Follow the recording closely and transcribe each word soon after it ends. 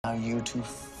allow you to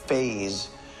phase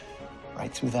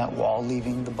right through that wall,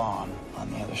 leaving the bomb on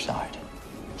the other side.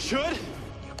 Should?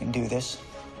 You can do this.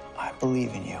 I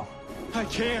believe in you. I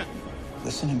can't.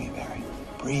 Listen to me, Barry.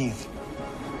 Breathe.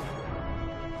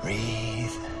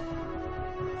 Breathe.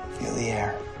 Feel the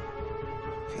air.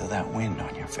 Feel that wind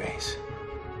on your face.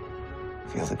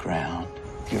 Feel the ground,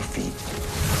 your feet,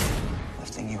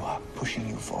 lifting you up, pushing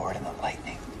you forward in the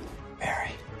lightning.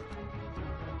 Barry,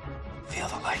 feel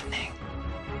the lightning.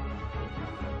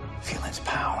 Feel its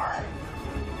power.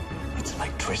 Its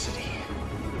electricity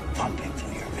pumping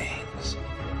through your veins,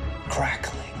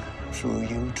 crackling through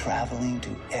you, traveling to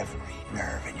every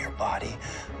nerve in your body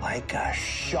like a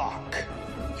shock.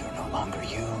 You're no longer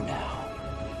you now.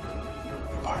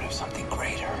 You're part of something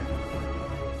greater.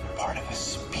 Part of a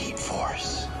speed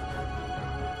force.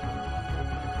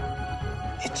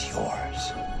 It's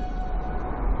yours.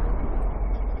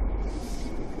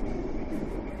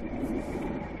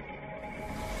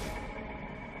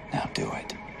 Now do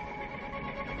it.